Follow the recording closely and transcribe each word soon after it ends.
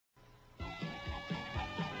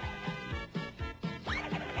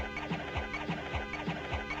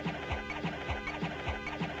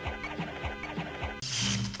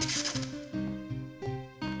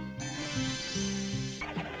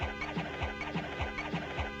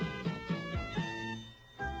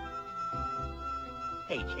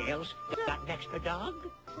Hey, Tails, got an extra dog?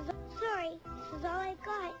 Sorry, this is all I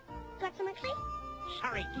got. Got some extra?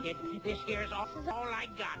 Sorry, kid, this here's all I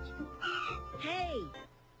got. Hey!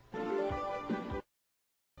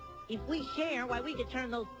 If we share, why we could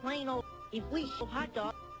turn those plain old... If we hot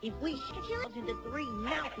dog... If we share into 3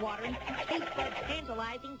 mouth-watering, taste-bud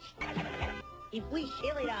tantalizing... If we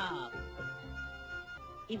chill it up.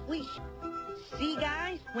 If we... See,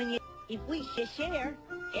 guys, when you... If we share,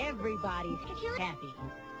 everybody's happy.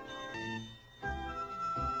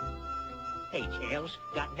 Hey, Tails,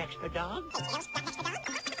 got an extra dog?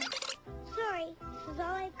 Sorry, this is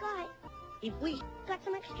all I got. If we... Got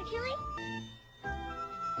some extra chili?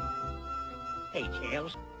 Hey,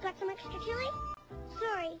 Tails, Got some extra chili?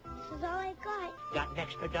 Sorry, this is all I got. got an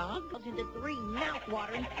extra dog? into 3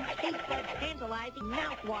 mouth-watering, taste-bud tantalizing,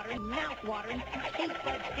 mouth-watering,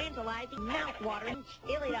 taste-bud tantalizing, mouth-watering,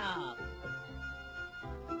 chill it up.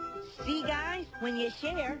 See, guys, when you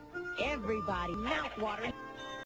share, everybody mouth-watering.